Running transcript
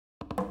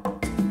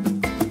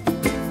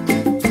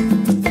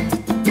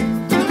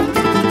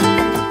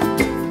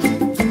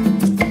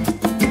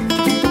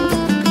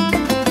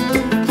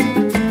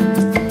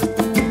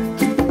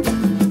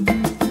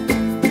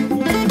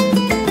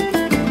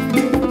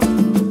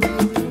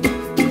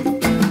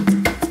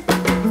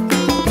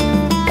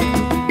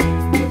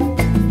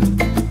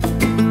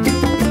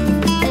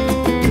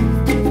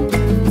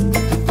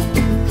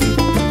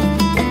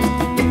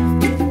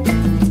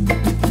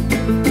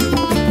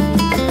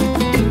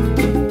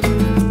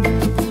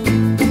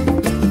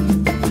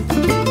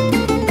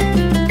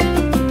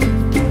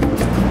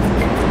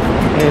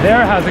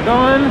how's it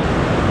going?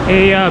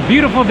 A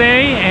beautiful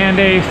day and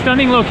a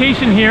stunning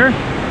location here.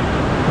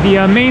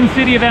 The main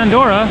city of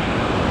Andorra,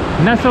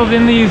 nestled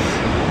in these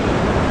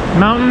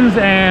mountains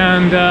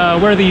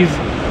and where these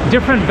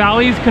different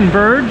valleys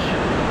converge.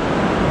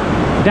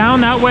 Down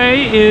that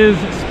way is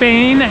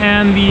Spain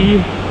and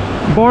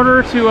the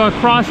border to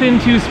cross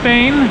into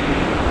Spain.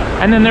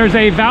 And then there's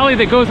a valley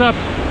that goes up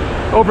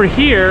over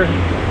here,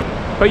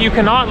 but you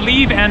cannot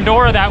leave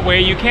Andorra that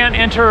way. You can't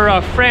enter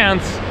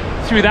France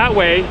through that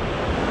way.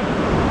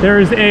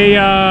 There's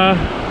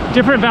a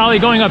different valley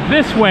going up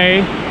this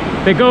way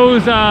that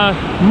goes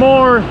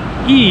more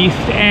east,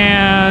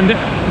 and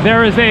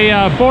there is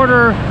a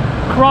border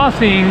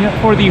crossing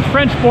for the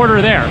French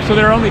border there. So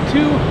there are only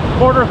two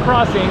border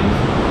crossings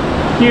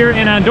here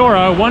in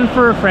Andorra, one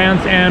for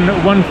France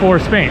and one for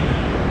Spain.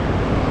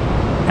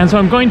 And so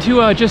I'm going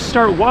to just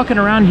start walking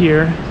around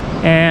here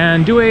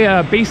and do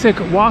a basic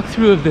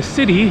walkthrough of the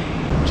city,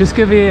 just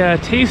give a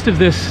taste of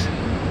this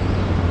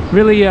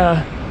really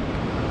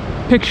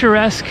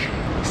picturesque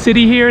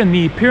city here in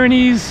the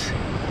Pyrenees,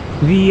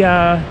 the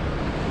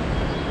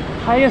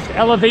highest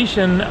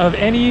elevation of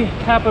any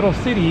capital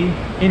city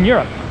in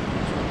Europe.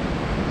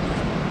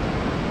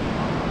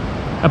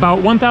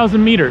 About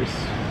 1,000 meters.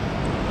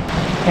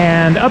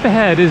 And up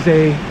ahead is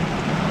a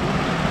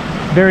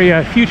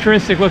very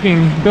futuristic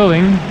looking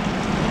building.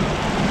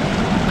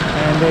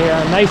 And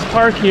a nice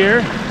park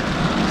here.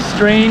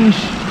 Strange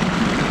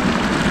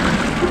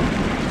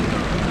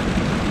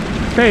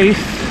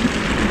space.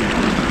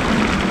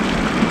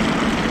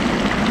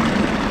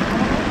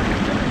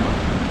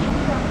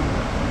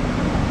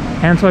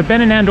 And so I've been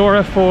in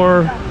Andorra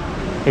for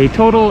a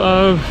total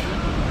of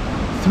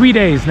 3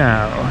 days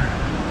now.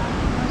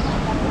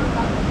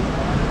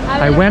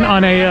 I went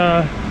on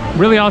a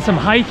really awesome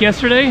hike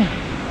yesterday.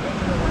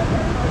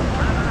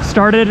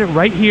 Started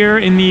right here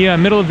in the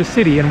middle of the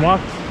city and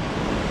walked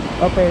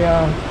up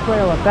a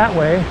trail up that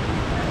way.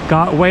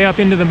 Got way up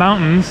into the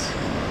mountains.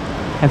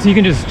 And so you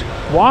can just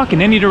walk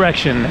in any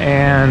direction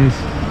and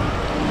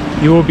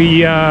you will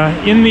be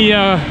in the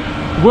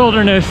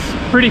wilderness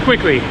pretty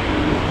quickly.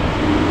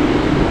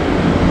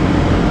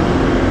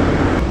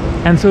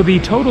 And so the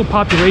total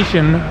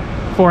population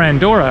for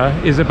Andorra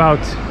is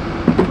about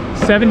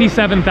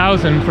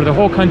 77,000 for the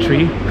whole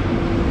country.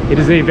 It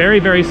is a very,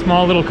 very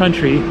small little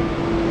country.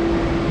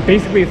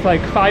 Basically, it's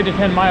like 5 to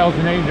 10 miles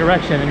in any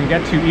direction and you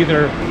get to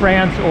either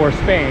France or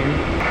Spain.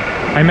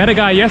 I met a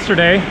guy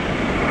yesterday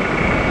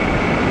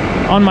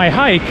on my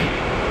hike.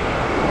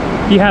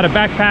 He had a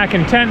backpack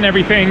and tent and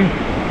everything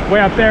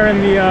way up there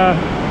in the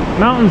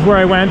mountains where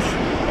I went.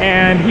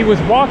 And he was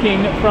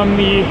walking from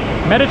the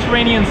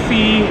Mediterranean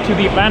Sea to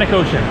the Atlantic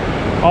Ocean,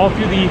 all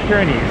through the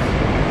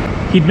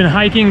Pyrenees. He'd been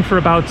hiking for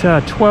about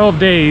 12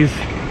 days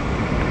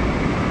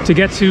to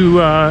get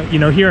to, you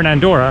know, here in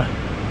Andorra.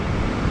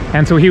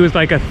 And so he was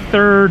like a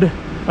third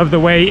of the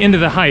way into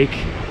the hike,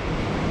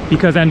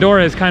 because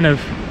Andorra is kind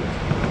of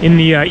in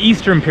the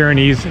eastern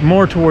Pyrenees,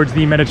 more towards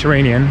the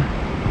Mediterranean.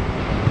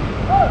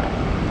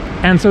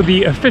 And so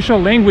the official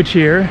language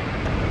here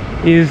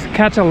is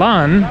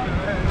Catalan.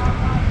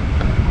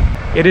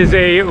 It is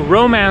a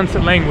Romance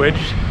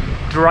language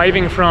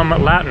deriving from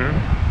Latin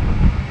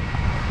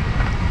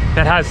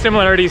that has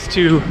similarities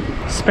to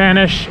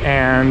Spanish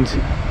and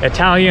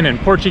Italian and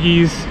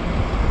Portuguese,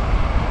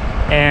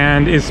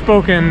 and is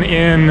spoken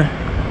in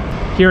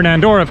here in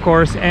Andorra, of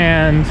course,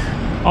 and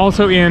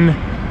also in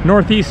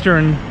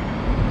northeastern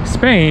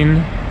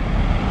Spain,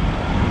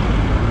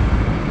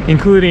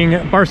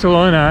 including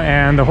Barcelona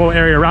and the whole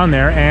area around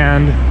there,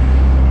 and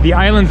the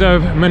islands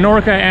of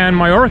Menorca and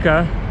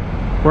Mallorca,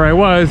 where I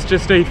was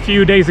just a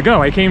few days ago.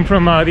 I came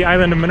from the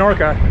island of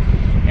Menorca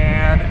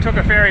and took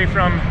a ferry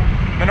from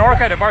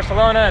Menorca to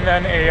Barcelona, and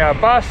then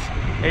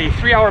a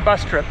 3-hour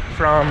bus trip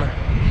from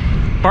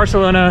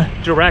Barcelona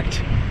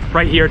direct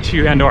right here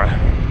to Andorra.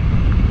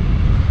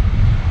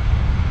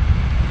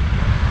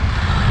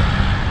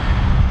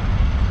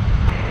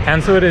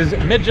 And so it is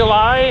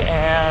mid-July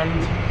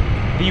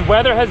and the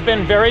weather has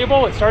been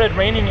variable. It started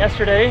raining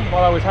yesterday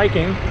while I was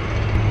hiking,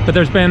 but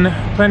there's been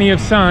plenty of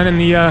sun in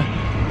the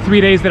 3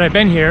 days that I've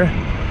been here.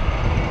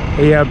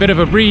 A bit of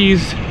a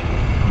breeze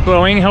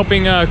blowing,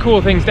 helping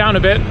cool things down a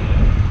bit,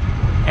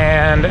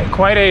 and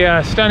quite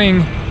a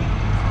stunning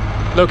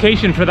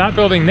location for that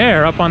building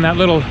there, up on that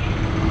little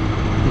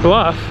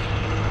bluff.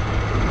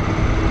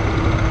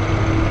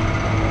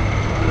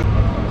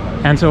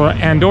 And so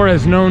Andorra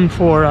is known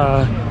for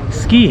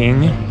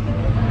skiing,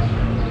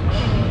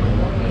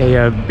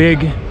 a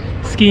big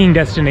skiing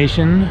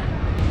destination.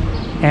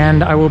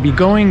 And I will be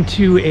going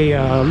to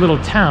a little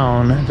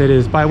town that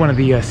is by one of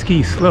the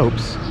ski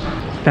slopes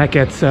that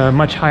gets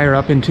much higher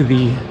up into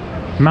the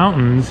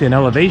mountains in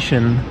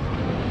elevation.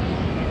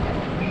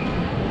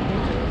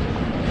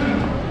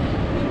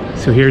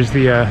 So here's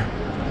the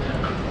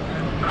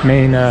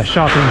main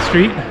shopping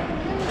street.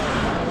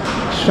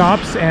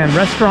 Shops and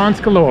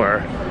restaurants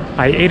galore.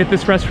 I ate at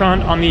this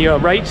restaurant on the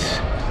right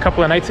a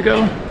couple of nights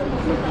ago.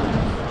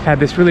 Had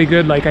this really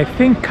good, like, I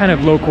think kind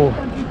of local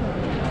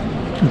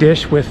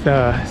dish with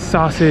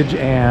sausage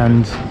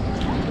and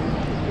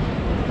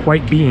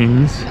white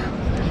beans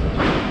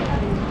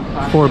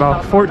for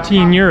about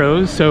 14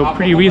 euros, so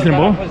pretty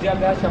reasonable.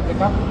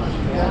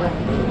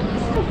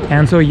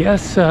 And so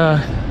yes,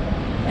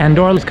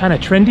 Andorra is kind of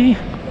trendy.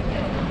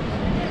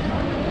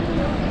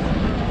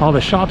 All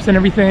the shops and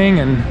everything,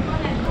 and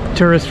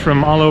tourists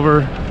from all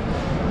over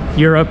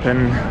Europe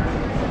and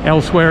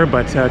elsewhere,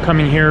 but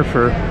coming here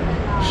for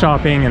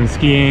shopping and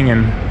skiing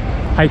and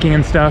hiking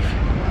and stuff.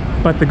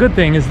 But the good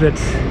thing is that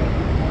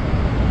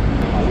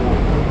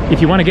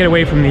if you want to get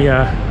away from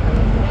the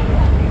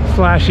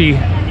flashy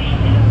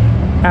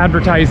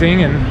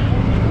advertising and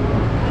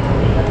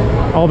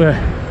all the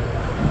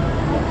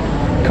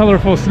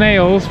colorful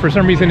snails, for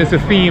some reason it's a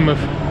theme of,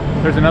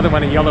 there's another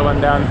one, a yellow one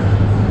down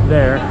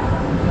there,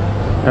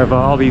 of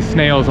all these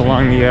snails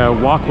along the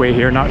walkway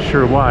here, not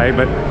sure why.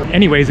 But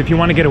anyways, if you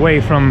want to get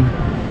away from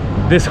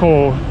this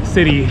whole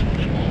city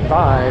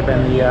vibe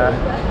and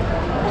the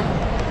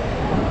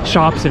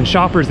shops and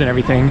shoppers and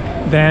everything,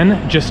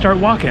 then just start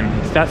walking.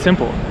 It's that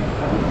simple,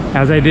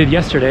 as I did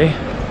yesterday.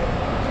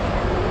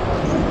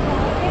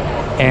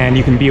 And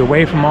you can be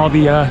away from all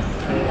the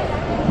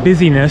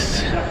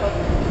busyness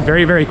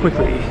very, very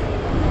quickly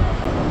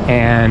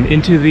and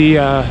into the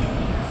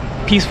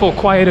peaceful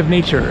quiet of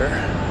nature.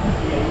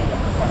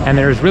 And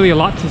there's really a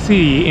lot to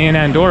see in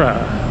Andorra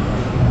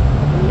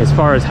as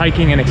far as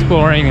hiking and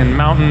exploring and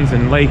mountains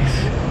and lakes.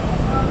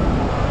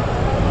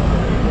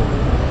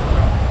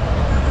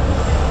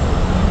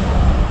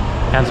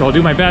 And so I'll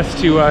do my best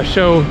to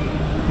show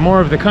more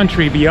of the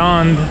country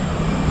beyond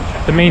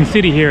the main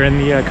city here in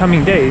the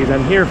coming days.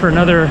 I'm here for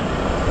another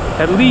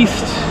at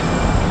least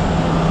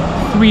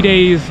 3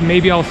 days,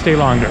 maybe I'll stay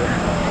longer.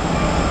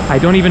 I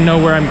don't even know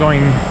where I'm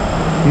going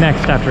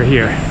next after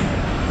here.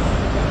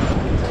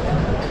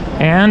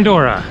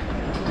 Andorra.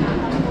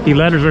 The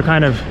letters are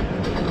kind of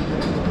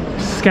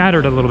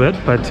scattered a little bit,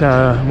 but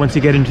once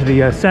you get into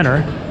the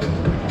center,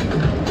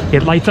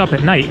 it lights up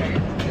at night.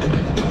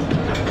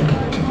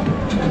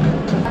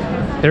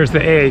 There's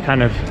the A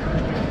kind of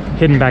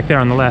hidden back there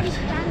on the left.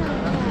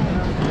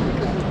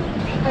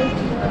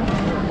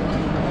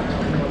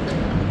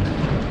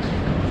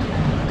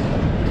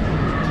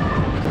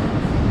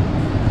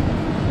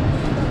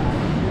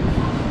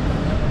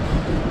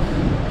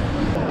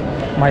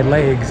 My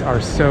legs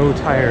are so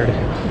tired.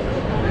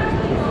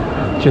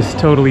 Just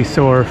totally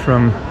sore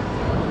from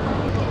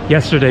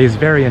yesterday's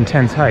very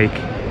intense hike.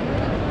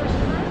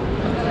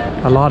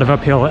 A lot of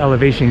uphill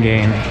elevation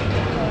gain.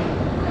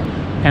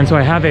 And so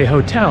I have a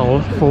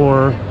hotel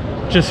for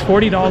just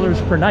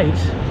 $40 per night,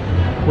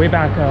 way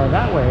back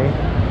that way.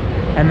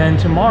 And then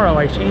tomorrow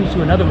I change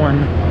to another one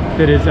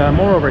that is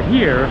more over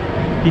here,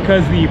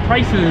 because the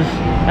prices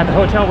at the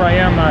hotel where I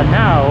am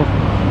now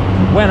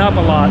went up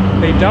a lot.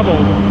 They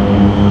doubled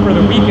for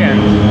the weekend,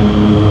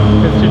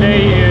 because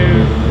today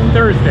is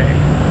Thursday.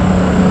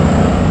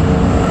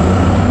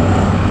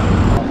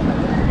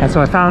 And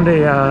so I found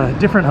a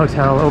different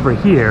hotel over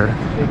here,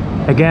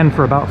 again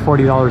for about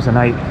 $40 a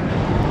night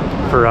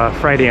for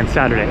Friday and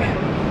Saturday.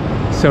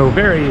 So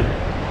very,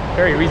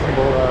 very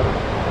reasonable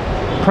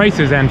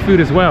prices, and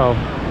food as well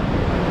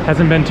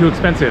hasn't been too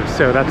expensive,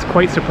 so that's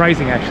quite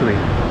surprising actually.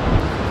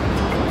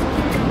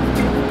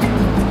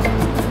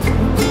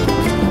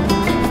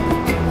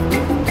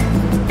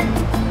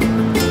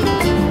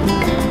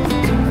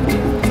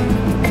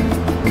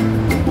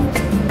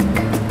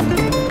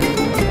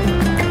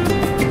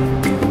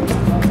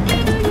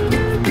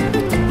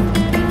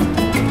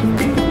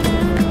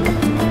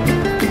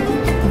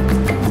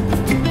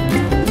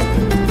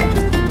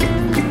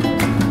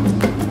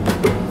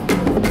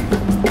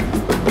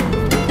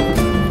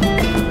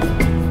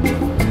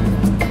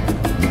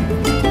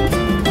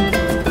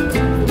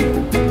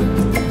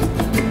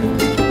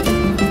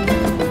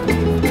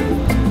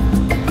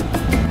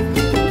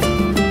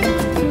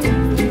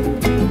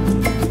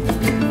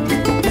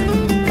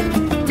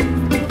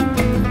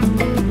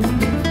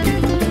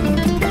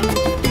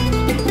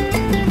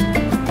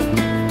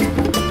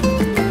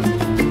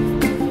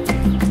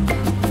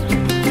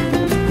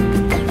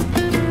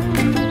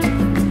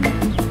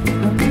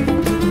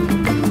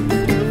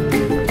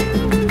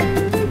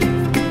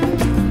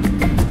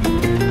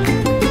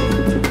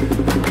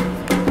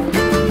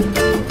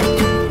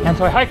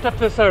 So I hiked up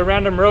this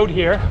random road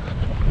here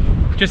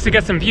just to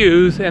get some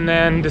views, and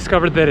then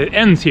discovered that it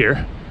ends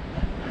here.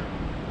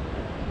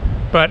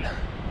 But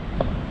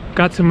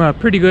got some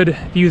pretty good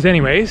views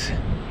anyways.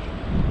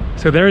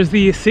 So there's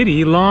the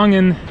city, long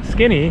and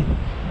skinny,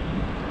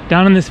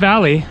 down in this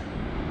valley.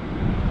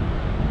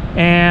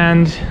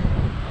 And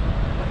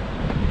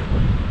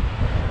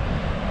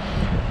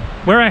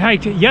where I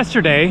hiked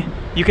yesterday,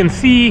 you can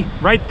see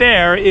right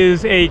there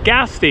is a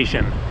gas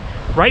station.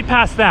 Right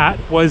past that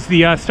was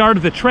the start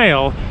of the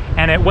trail,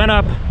 and it went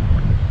up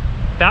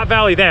that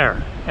valley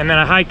there. And then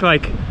I hiked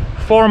like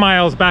 4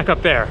 miles back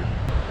up there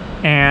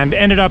and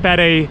ended up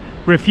at a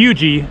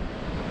refugie,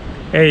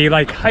 a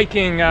like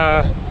hiking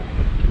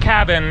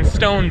cabin,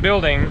 stone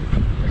building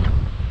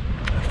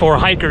for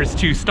hikers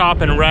to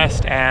stop and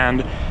rest.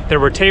 And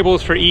there were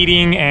tables for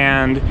eating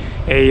and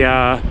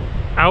a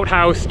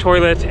outhouse,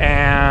 toilet,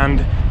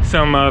 and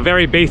some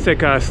very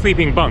basic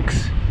sleeping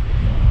bunks.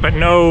 But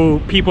no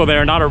people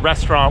there, not a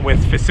restaurant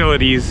with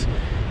facilities,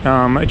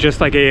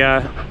 just like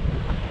a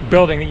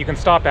building that you can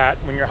stop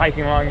at when you're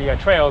hiking along the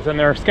trails. And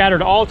they're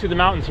scattered all through the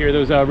mountains here,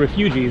 those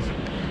refugees.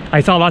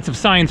 I saw lots of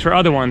signs for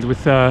other ones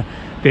with,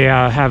 they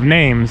have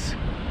names.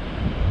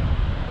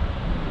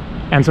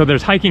 And so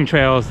there's hiking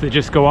trails that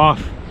just go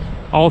off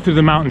all through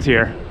the mountains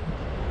here.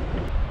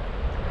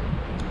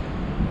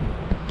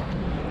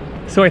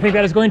 So I think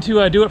that is going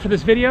to do it for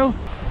this video.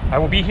 I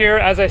will be here,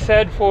 as I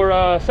said,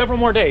 for several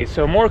more days.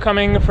 So more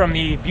coming from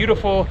the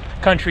beautiful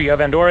country of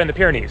Andorra and the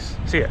Pyrenees.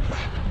 See ya.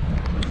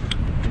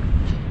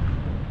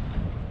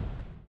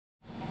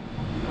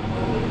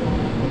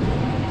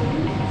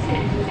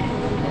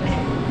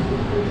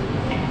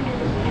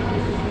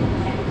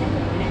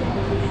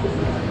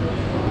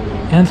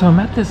 And so I'm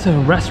at this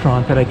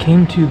restaurant that I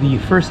came to the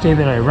first day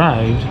that I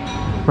arrived,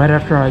 right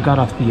after I got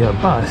off the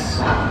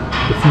bus.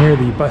 It's near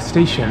the bus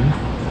station,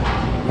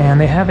 and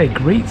they have a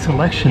great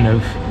selection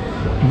of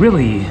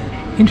really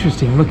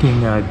interesting looking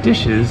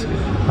dishes.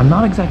 I'm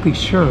not exactly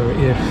sure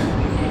if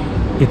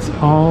it's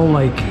all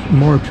like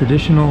more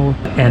traditional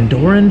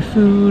Andorran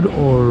food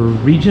or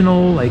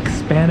regional like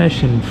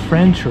Spanish and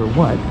French or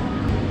what.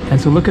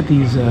 And so look at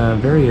these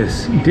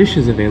various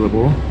dishes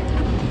available.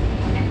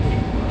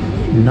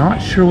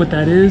 Not sure what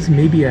that is,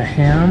 maybe a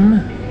ham.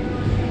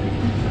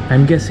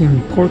 I'm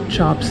guessing pork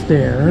chops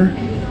there,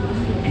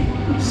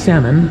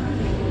 salmon.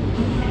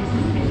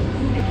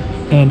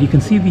 And you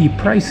can see the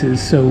prices,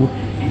 so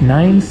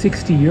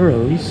 9.60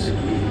 euros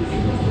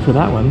for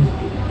that one.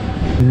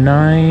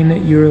 9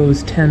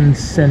 euros 10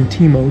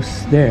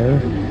 centimos there.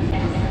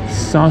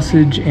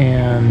 Sausage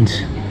and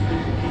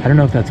I don't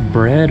know if that's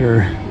bread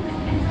or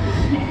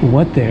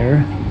what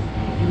there.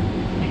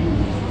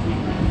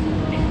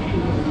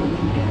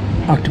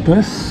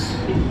 Octopus,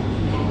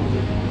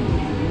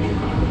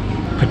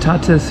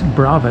 patatas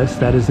bravas,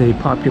 that is a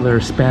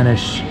popular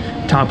Spanish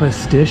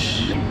tapas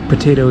dish,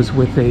 potatoes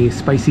with a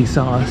spicy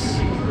sauce,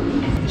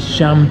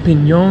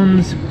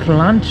 champignons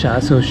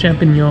plancha, so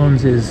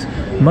champignons is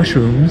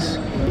mushrooms,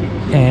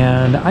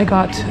 and I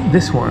got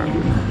this one,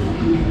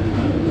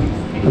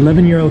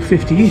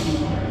 €11.50,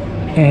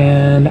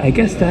 and I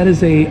guess that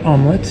is a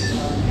omelet,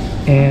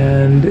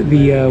 and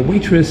the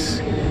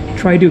waitress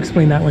tried to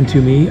explain that one to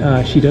me.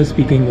 She does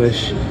speak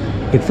English.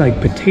 It's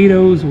like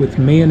potatoes with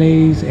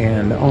mayonnaise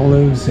and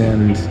olives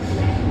and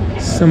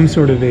some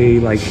sort of a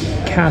like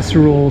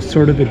casserole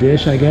sort of a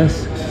dish, I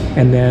guess.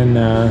 And then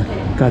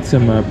got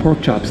some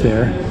pork chops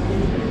there.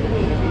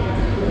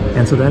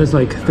 And so that is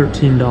like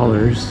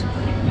 $13.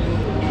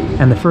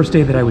 And the first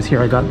day that I was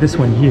here, I got this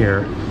one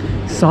here.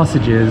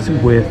 Sausages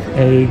with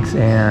eggs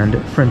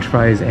and French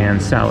fries and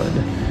salad.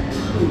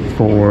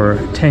 For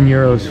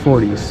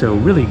 €10.40, so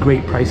really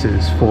great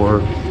prices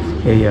for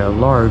a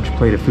large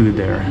plate of food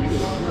there.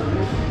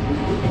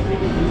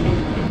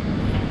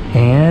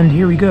 And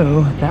here we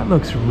go. That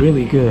looks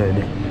really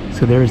good.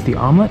 So there's the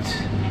omelet,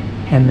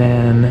 and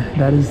then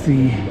that is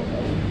the...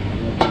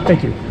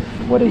 Thank you.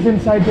 What is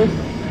inside this?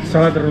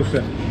 Salad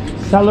rosa.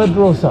 Salad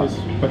rosa. It's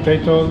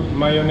potato,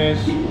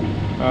 mayonnaise,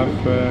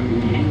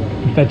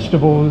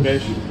 vegetables.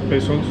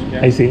 Vegetables.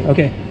 Yeah. I see.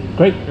 Okay,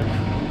 great.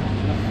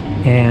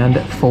 And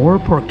 4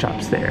 pork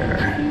chops there,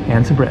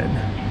 and some bread.